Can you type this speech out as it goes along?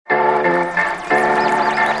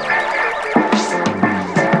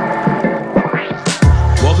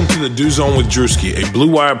Welcome to the Dew Zone with Druski, a Blue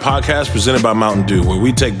Wire podcast presented by Mountain Dew, where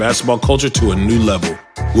we take basketball culture to a new level.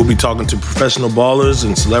 We'll be talking to professional ballers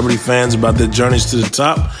and celebrity fans about their journeys to the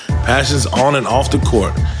top, passions on and off the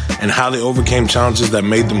court, and how they overcame challenges that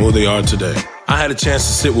made them who they are today. I had a chance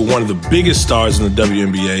to sit with one of the biggest stars in the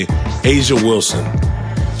WNBA, A'ja Wilson.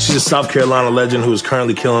 She's a South Carolina legend who is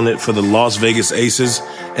currently killing it for the Las Vegas Aces.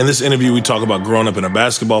 In this interview, we talk about growing up in a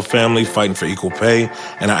basketball family, fighting for equal pay,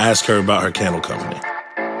 and I ask her about her candle company.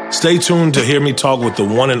 Stay tuned to hear me talk with the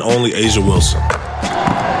one and only A'ja Wilson.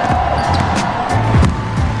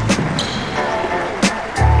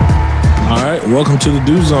 All right, welcome to the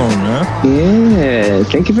Dew Zone, man. Yeah,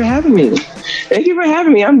 thank you for having me.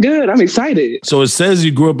 I'm good. I'm excited. So it says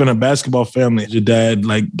you grew up in a basketball family. Your dad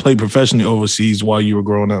played professionally overseas while you were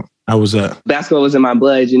growing up. How was that? Basketball was in my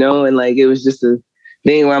blood, and it was just a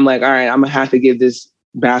thing where I'm like, all right, I'm gonna have to give this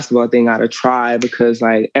basketball thing out a try because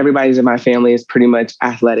everybody's in my family is pretty much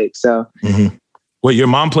athletic. So. Mm-hmm. Wait, your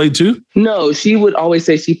mom played too? No, she would always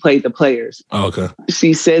say she played the players. Oh, okay.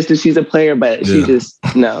 She says that she's a player, but she just,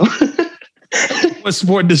 no. What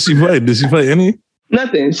sport did she play? Did she play any?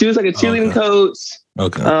 Nothing. She was like a cheerleading coach.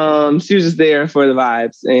 Okay. She was just there for the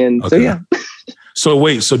vibes. And so, yeah. So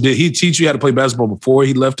wait, so did he teach you how to play basketball before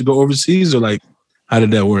he left to go overseas, or how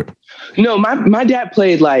did that work? No, my dad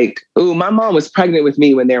played my mom was pregnant with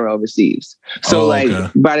me when they were overseas. So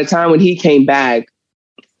by the time when he came back,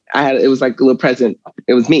 it was like a little present.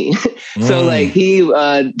 It was me. So he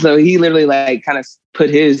literally kind of put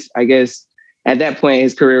his, I guess, at that point,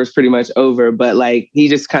 his career was pretty much over, but he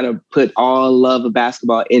just kind of put all love of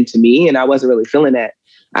basketball into me. And I wasn't really feeling that.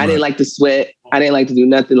 I didn't like to sweat. I didn't like to do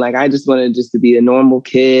nothing. I just wanted just to be a normal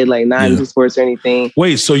kid, not into sports or anything.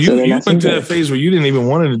 Wait, so you went through that phase where you didn't even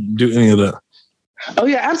want to do any of that? Oh,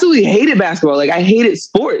 yeah, absolutely hated basketball. I hated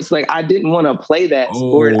sports. I didn't want to play that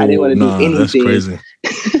sport. I didn't want to do anything. That's crazy.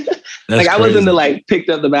 I wasn't picked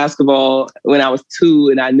up the basketball when I was 2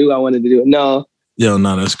 and I knew I wanted to do it. No. Yo,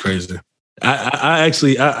 no, that's crazy. I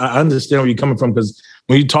actually understand where you're coming from, because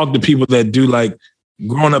when you talk to people that do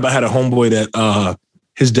growing up, I had a homeboy that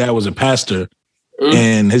his dad was a pastor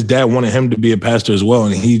and his dad wanted him to be a pastor as well.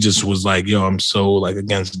 And he just was like, yo, I'm so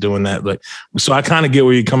against doing that. So I kind of get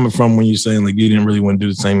where you're coming from when you're saying you didn't really want to do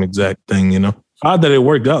the same exact thing, Odd that it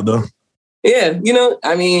worked out though. Yeah.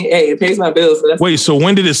 Hey, it pays my bills. So wait, so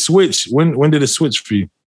when did it switch? When did it switch for you?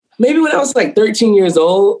 Maybe when I was 13 years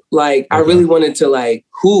old, I really wanted to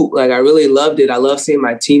hoop. I really loved it. I loved seeing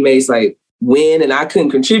my teammates win, and I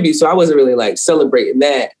couldn't contribute. So I wasn't really celebrating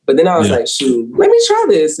that. But then I was shoot, let me try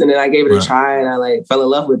this. And then I gave it a try and I fell in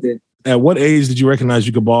love with it. At what age did you recognize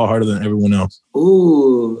you could ball harder than everyone else?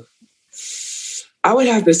 Ooh, I would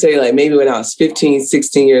have to say maybe when I was 15,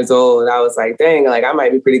 16 years old, I was dang, I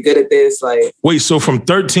might be pretty good at this. Wait, so from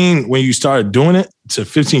 13, when you started doing it, to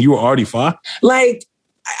 15, you were already 5?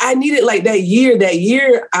 I needed that year. That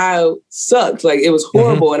year I sucked. It was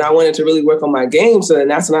horrible. And I wanted to really work on my game. So then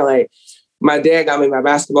that's when my dad got me my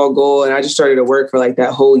basketball goal and I just started to work for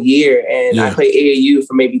that whole year. And I played AAU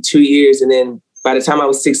for maybe 2 years. And then by the time I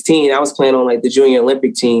was 16, I was playing on the junior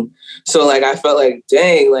Olympic team. So I felt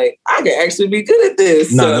dang, I could actually be good at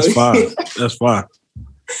this. No, that's fine. That's fine.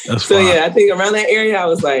 That's so fine. Yeah, I think around that area, I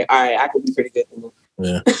was all right, I could be pretty good.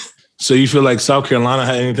 Yeah. So you feel South Carolina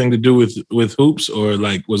had anything to do with hoops, or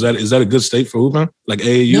is that a good state for hooping?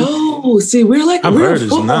 AAU? No, see, we're I've heard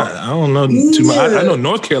it's not. I don't know too much. I know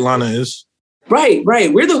North Carolina is. Right.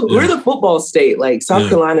 We're the football state. South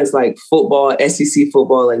Carolina is football, SEC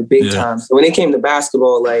football, big time. So when it came to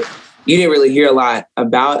basketball, you didn't really hear a lot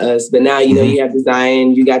about us. But now, you have the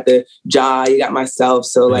Zion, you got the Ja, you got myself.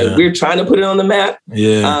 So we're trying to put it on the map.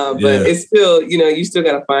 Yeah. But it's still, you still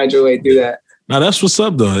got to find your way through that. Now that's what's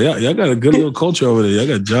up though. Y'all got a good little culture over there. Y'all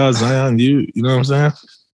got Ja, Zion, you know what I'm saying?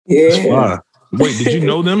 Yeah. That's fine. Wait, did you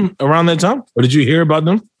know them around that time? Or did you hear about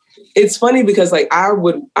them? It's funny because I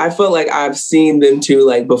felt I've seen them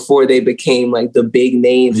too, before they became the big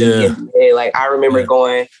names in the NBA. I remember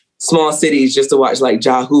going small cities just to watch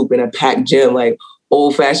Ja hoop in a packed gym,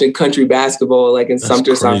 old fashioned country basketball, in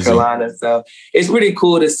Sumter, South Carolina. So it's pretty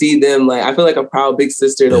cool to see them. I feel like a proud big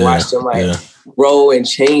sister to watch them grow and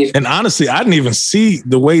change. And honestly, I didn't even see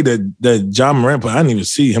the way that John Morant, I didn't even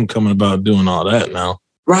see him coming about doing all that now.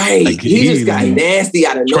 Right. He just got nasty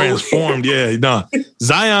out of nowhere. Transformed, yeah. No.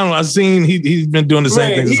 Zion, I've seen, he's been doing the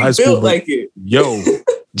same thing since high school. Built like it. Yo,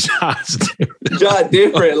 Josh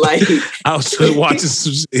different. Like I was watching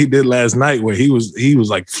some shit he did last night where he was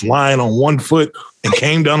like flying on one foot and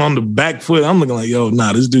came down on the back foot. I'm looking like, yo,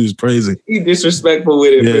 nah, this dude's crazy. He's disrespectful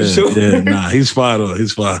with it for sure. Yeah, nah, he's fine though.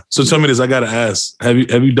 He's fine. So tell me this, I gotta ask: Have you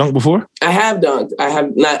dunked before? I have dunked. I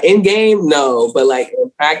have not in game, no, but like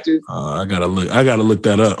in practice. I gotta look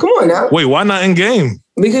that up. Come on now. Wait, why not in game?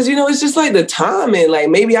 Because, it's just like the time and like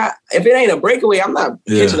maybe if it ain't a breakaway, I'm not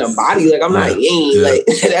catching a body. Like I'm not like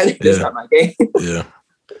that's not my game. Yeah.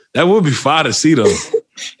 That would be fire to see though.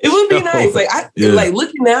 It would be nice. Like like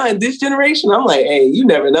looking now at this generation, I'm like, hey, you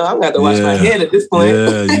never know. I'm gonna have to watch my head at this point.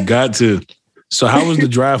 Yeah, you got to. So how was the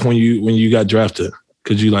draft when you got drafted?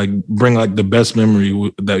 Could you like bring like the best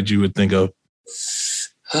memory that you would think of?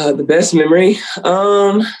 The best memory?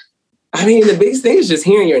 I mean, the biggest thing is just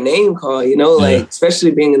hearing your name called, like,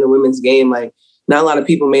 especially being in the women's game, like, not a lot of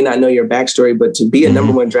people may not know your backstory, but to be a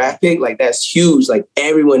number one draft pick, like, that's huge. Like,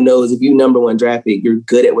 everyone knows if you number one draft pick, you're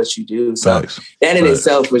good at what you do. So that in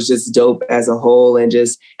itself was just dope as a whole. And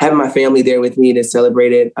just having my family there with me to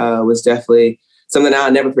celebrate it was definitely something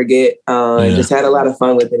I'll never forget. And just had a lot of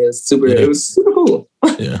fun with it. It was super cool.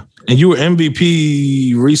 Yeah. And you were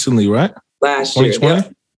MVP recently, right? Last year.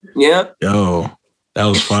 2020? Yeah. Yo. That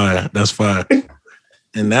was fire. That's fire.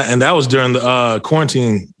 And that was during the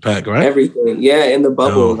quarantine pack, right? Everything. Yeah, in the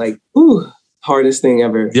bubble. Like, hardest thing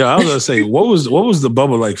ever. Yeah, I was gonna say, what was the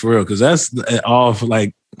bubble like for real? Because that's off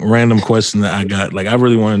like random question that I got. Like, I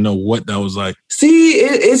really want to know what that was like. See,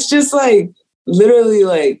 it's just like literally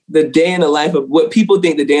like the day in the life of what people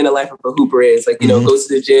think the day in the life of a hooper is. Like, go to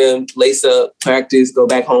the gym, lace up, practice, go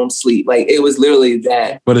back home, sleep. Like, it was literally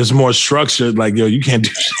that. But it's more structured. Like, yo, you can't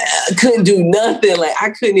do shit. I couldn't do nothing. Like,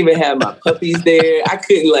 I couldn't even have my puppies there. I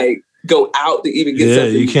couldn't like go out to even get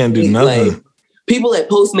something. Yeah, you can't do nothing. Like, people at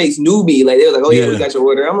Postmates knew me. Like, they were like, oh, yeah, we got your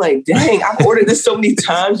order. I'm like, dang, I've ordered this so many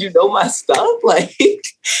times. You know my stuff? Like,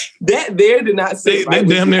 that there did not say They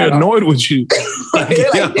damn near annoyed with you.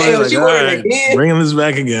 They're like, damn, she ordered again. Bringing this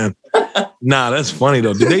back again. Nah, that's funny,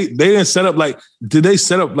 though. Did they set up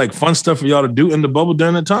like fun stuff for y'all to do in the bubble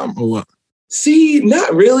during that time or what? See,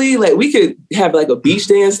 not really. Like, we could have like a beach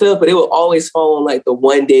day and stuff, but it would always fall on like the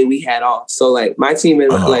one day we had off. So like my team and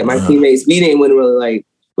my teammates, we didn't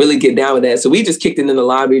really get down with that. So we just kicked it in the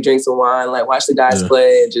lobby, drink some wine, like watch the guys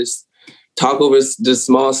play and just talk over just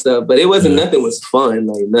small stuff. But it wasn't nothing was fun.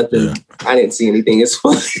 Like nothing. Yeah. I didn't see anything as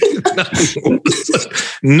fun.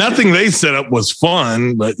 Nothing they set up was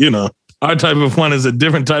fun, but our type of fun is a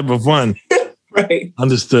different type of fun. Right.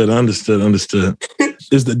 Understood.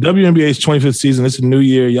 It's the WNBA's 25th season. It's a new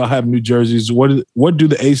year. Y'all have new jerseys. What do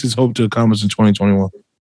the Aces hope to accomplish in 2021?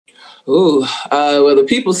 Well, the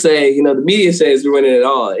people say, the media says we're winning it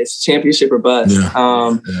all. It's championship or bust.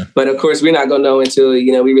 Yeah. But of course, we're not going to know until,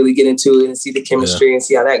 we really get into it and see the chemistry and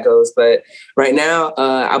see how that goes. But right now,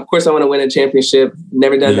 of course, I want to win a championship.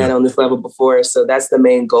 Never done that on this level before. So that's the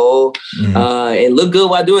main goal. And look good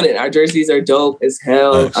while doing it. Our jerseys are dope as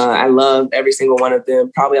hell. Nice. I love every single one of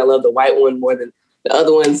them. Probably I love the white one more than the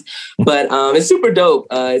other ones, but it's super dope.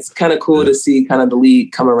 It's kind of cool to see kind of the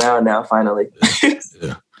league come around now, finally.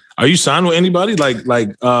 Yeah. Are you signed with anybody like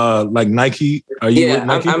Nike? Are you with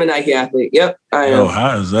Nike? I'm a Nike athlete. Yep, I am. Oh,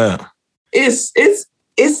 how is that? It's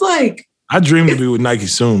like I dream to be with Nike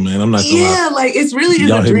soon, man. I'm not gonna lie. Like it's really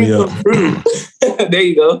is a dream come true. There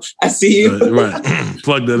you go. I see you. Right.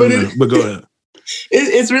 Plug that in there. But go ahead.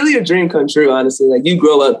 It's really a dream come true, honestly. Like you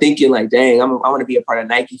grow up thinking like, dang, I want to be a part of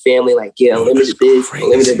Nike family. Like, yeah, unlimited this,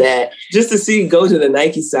 unlimited that. Just to go to the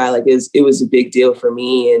Nike side, like it was a big deal for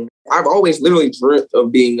me. And I've always literally dreamt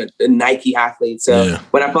of being a Nike athlete. So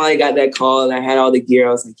when I finally got that call and I had all the gear,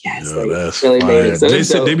 I was like, yes, that's really made it.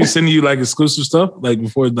 So they be sending you like exclusive stuff, like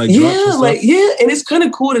before like drops and stuff? And it's kind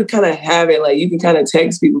of cool to kind of have it. Like you can kind of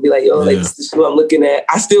text people, be like, yo, like this is what I'm looking at.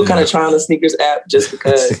 I still kind of try on the sneakers app just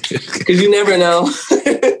because you never know.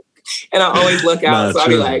 And I always look out, so I'll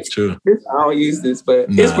be like, I don't use this, but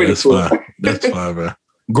it's pretty cool. That's fine, bro.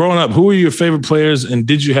 Growing up, who were your favorite players, and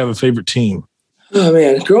did you have a favorite team? Oh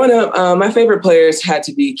man, growing up, my favorite players had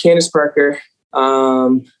to be Candace Parker.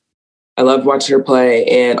 I loved watching her play,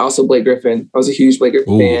 and also Blake Griffin. I was a huge Blake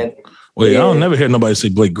Griffin fan. Wait, I don't never hear nobody say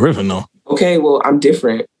Blake Griffin though. Okay, well, I'm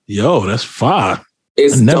different. Yo, that's fire.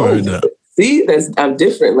 It's I never heard that. See, I'm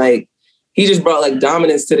different. Like he just brought like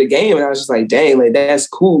dominance to the game, and I was just like, dang, like that's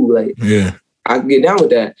cool. Like, I can get down with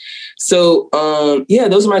that. So,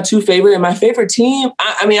 those are my two favorite. And my favorite team,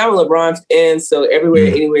 I'm a LeBron fan, so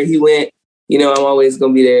anywhere he went, I'm always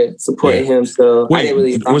going to be there supporting him. So I didn't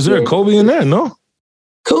really. Was there a Kobe in there? No.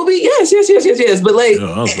 Kobe, yes. But like,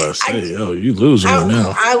 I was about to say, you losing right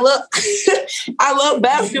now. I love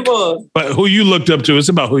basketball. But who you looked up to? It's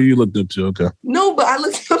about who you looked up to. Okay. No, but I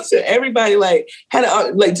looked up to everybody. Like,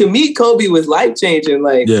 to me, Kobe was life changing.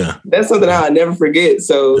 Like, that's something I'll never forget.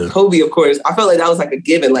 So Kobe, of course, I felt like that was like a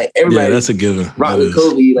given. Like everybody, that's a given. Rock with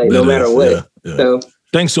Kobe, like no matter what. Yeah. So.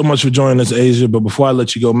 Thanks so much for joining us, Asia. But before I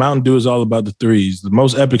let you go, Mountain Dew is all about the threes. The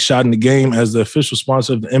most epic shot in the game. As the official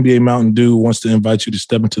sponsor of the NBA, Mountain Dew wants to invite you to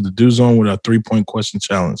step into the Dew Zone with our 3-point question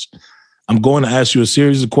challenge. I'm going to ask you a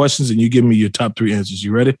series of questions, and you give me your top 3 answers.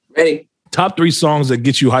 You ready? Ready. Top 3 songs that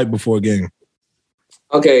get you hyped before a game.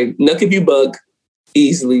 Okay, Nuck If You Buck,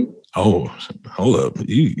 easily. Oh, hold up.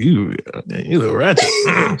 You little ratchet.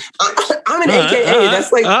 I'm an AKA. That's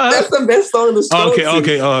the best song in the store.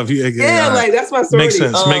 Okay. Like that's my story. Makes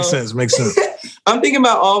sense. I'm thinking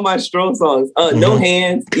about all my strong songs. No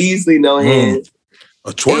Hands, easily No Hands.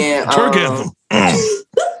 A twerk anthem.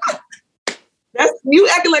 That's you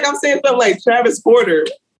acting like I'm saying something like Travis Porter.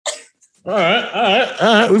 All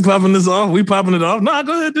right. We popping this off. We popping it off. No,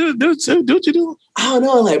 go ahead. Do what you do. I don't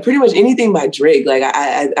know. Like pretty much anything by Drake. Like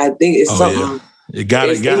I think it's something. Yeah. You got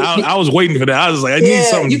it. I was waiting for that. I was like, I need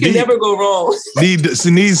something. You can never go wrong.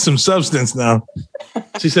 She needs some substance now.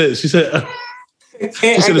 She said a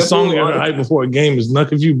song that got her hype before a game is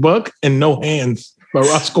 "Nuck If You Buck" and "No Hands" by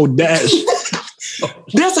Roscoe Dash.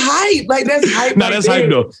 That's hype. Like that's hype. No, that's hype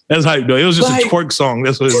though. That's hype though. It was just a twerk song.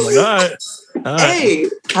 That's what it was like. All right. Hey,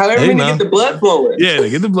 however to get the blood flowing. Yeah, to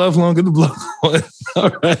get the blood flowing,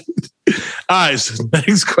 All right. So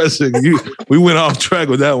next question. We went off track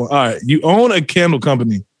with that one. All right. You own a candle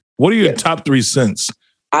company. What are your top 3 scents?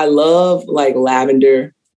 I love like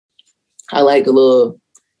lavender. I like a little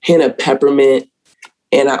hint of peppermint.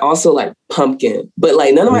 And I also like pumpkin. But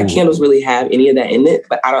like none of my candles really have any of that in it.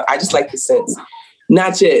 But I just like the scents.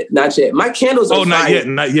 Not yet. My candles are not yet.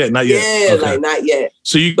 Yeah, okay. Like not yet.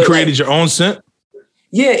 So you created your own scent?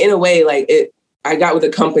 Yeah, in a way, like I got with a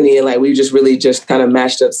company and like we just kind of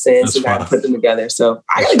mashed up scents and got to put them together. So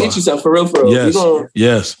I gotta get you some for real.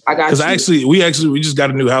 Yes. I got you. Because we just got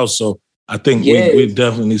a new house, so I think we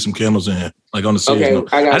definitely need some candles in here. Like on the serious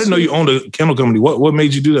note. I didn't know you owned a candle company. What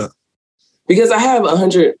made you do that? Because I have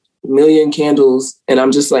 100 million candles and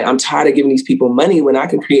I'm just like, I'm tired of giving these people money when I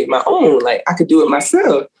can create my own. Like I could do it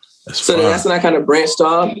myself. That's when I kind of branched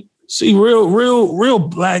off. See, real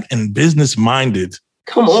Black and business minded.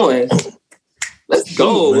 Come on. Let's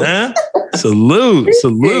go. Man. Salute.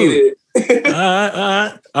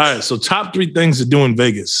 All right. So top 3 things to do in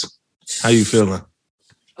Vegas. How you feeling?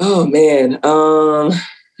 Oh man.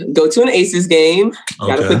 Go to an Aces game.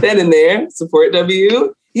 Gotta put that in there. Support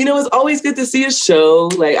W. You know, it's always good to see a show.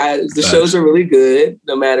 Like the shows are really good,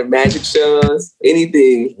 no matter magic shows,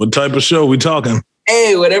 anything. What type of show we talking?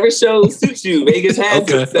 Hey, whatever show suits you. Vegas has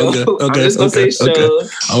it. So I'm just gonna say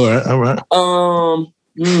shows. Okay. All right.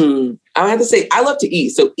 I have to say I love to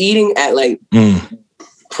eat. So eating at like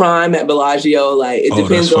Prime at Bellagio, like it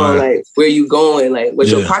depends on like where you going, like what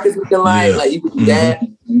your pockets looking like. Like you can do that.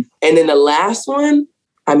 And then the last one,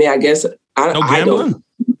 I mean, I guess I don't.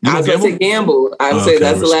 I was going to say gamble. I would say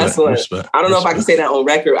that's the last one. I don't know if I can say that on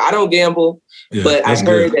record. I don't gamble, but I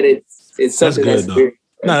heard that it's something that's good.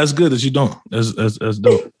 No, that's good that you don't. That's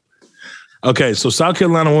dope. Okay, so South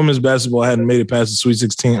Carolina women's basketball hadn't made it past the Sweet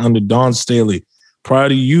 16 under Dawn Staley. Prior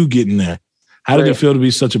to you getting there, how did it feel to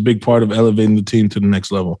be such a big part of elevating the team to the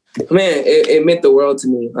next level? Man, it meant the world to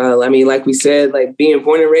me. I mean, like we said, like being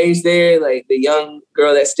born and raised there, like the young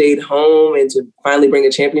girl that stayed home and to finally bring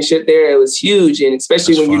a championship there, it was huge. And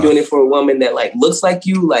especially when you're doing it for a woman that like looks like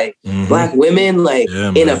you, like Black women, like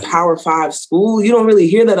in a Power 5 school, you don't really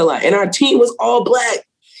hear that a lot. And our team was all Black.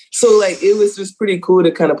 So like it was just pretty cool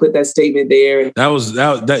to kind of put that statement there.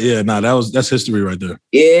 That's history right there.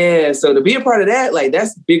 Yeah. So to be a part of that, like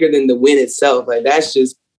that's bigger than the win itself. Like that's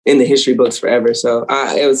just in the history books forever. So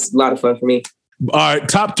it was a lot of fun for me. All right.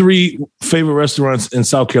 Top 3 favorite restaurants in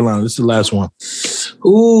South Carolina. This is the last one.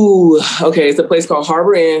 Ooh. Okay. It's a place called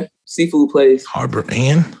Harbor Inn, seafood place. Harbor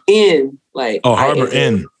Inn? Inn. Like. Oh, Harbor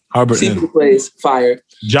Inn. Harbor seafood Inn. place. Fire.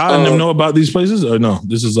 John and them know about these places or no?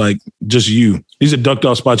 This is like just you. These are ducked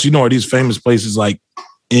off spots. You know, are these famous places like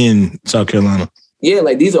in South Carolina? Yeah,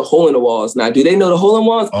 like these are hole in the walls. Now, do they know the hole in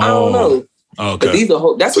walls? I don't know. Okay. But these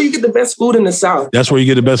are that's where you get the best food in the South. That's where you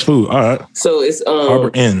get the best food. All right. So it's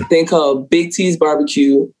Harbor Inn. a thing called Big T's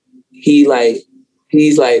Barbecue. He's like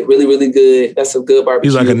really, really good. That's a good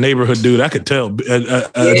barbecue. He's like a neighborhood dude. I could tell. A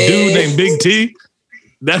dude named Big T.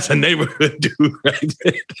 That's a neighborhood dude right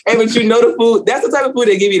there. Hey, but you know the food. That's the type of food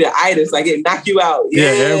they give you the itis, like it knock you out. Yeah,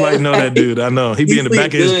 everybody know that dude. I know. He be in the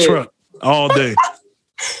back of his truck all day.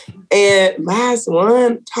 And last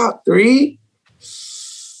one, top 3.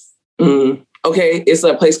 Okay, it's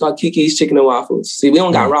a place called Kiki's Chicken and Waffles. See, we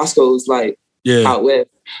don't got Roscoe's out west.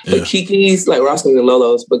 But Kiki's, like Roscoe's and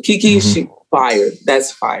Lolo's, but Kiki's fire.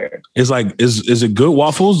 That's fire. It's like, is it good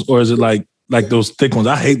waffles or is it like those thick ones?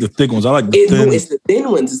 I hate the thick ones. I like the thin. No, it's the thin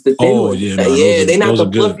ones. It's the thin ones. Yeah, they're not the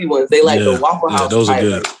fluffy ones. They like the Waffle House. Those are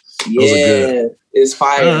good. Yeah, it's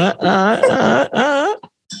fire.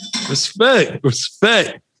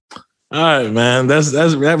 Respect. All right, man.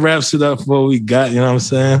 That wraps it up for what we got. You know what I'm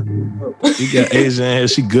saying? We got Asia in here.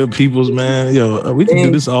 She good peoples, man. Yo, we can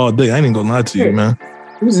do this all day. I ain't even gonna lie to you, man.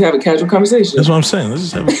 We just have a casual conversation. That's what I'm saying. Let's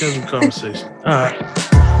just have a casual conversation. All right.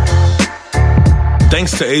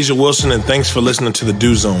 Thanks to Asia Wilson, and thanks for listening to the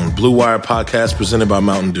Dew Zone, Blue Wire podcast presented by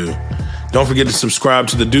Mountain Dew. Don't forget to subscribe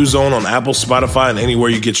to the Dew Zone on Apple, Spotify, and anywhere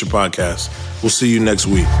you get your podcasts. We'll see you next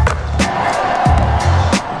week.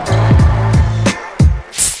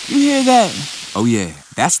 You hear that? Oh yeah,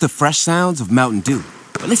 that's the fresh sounds of Mountain Dew.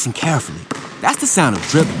 But listen carefully. That's the sound of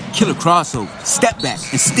dribbling, killer crossover, step back,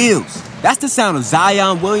 and steals. That's the sound of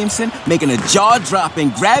Zion Williamson making a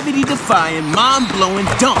jaw-dropping, gravity-defying, mind-blowing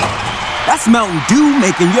dunk. That's Mountain Dew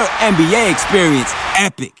making your NBA experience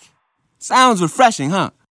epic. Sounds refreshing,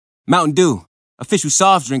 huh? Mountain Dew, official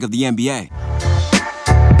soft drink of the NBA.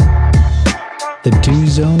 The Dew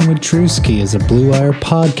Zone with Druski is a Blue Wire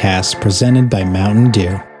podcast presented by Mountain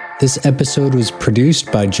Dew. This episode was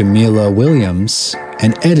produced by Jamila Williams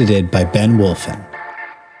and edited by Ben Wolfen.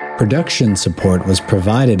 Production support was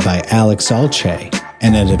provided by Alex Alche,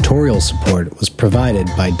 and editorial support was provided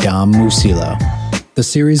by Dom Musillo. The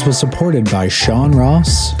series was supported by Sean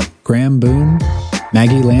Ross, Graham Boone,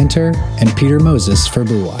 Maggie Lanter, and Peter Moses for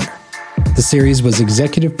Blue Wire. The series was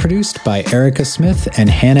executive produced by Erica Smith and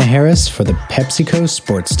Hannah Harris for the PepsiCo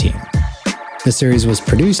sports team. The series was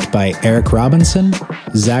produced by Eric Robinson,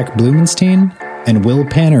 Zach Blumenstein, and Will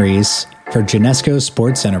Paneries for Genesco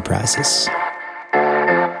Sports Enterprises.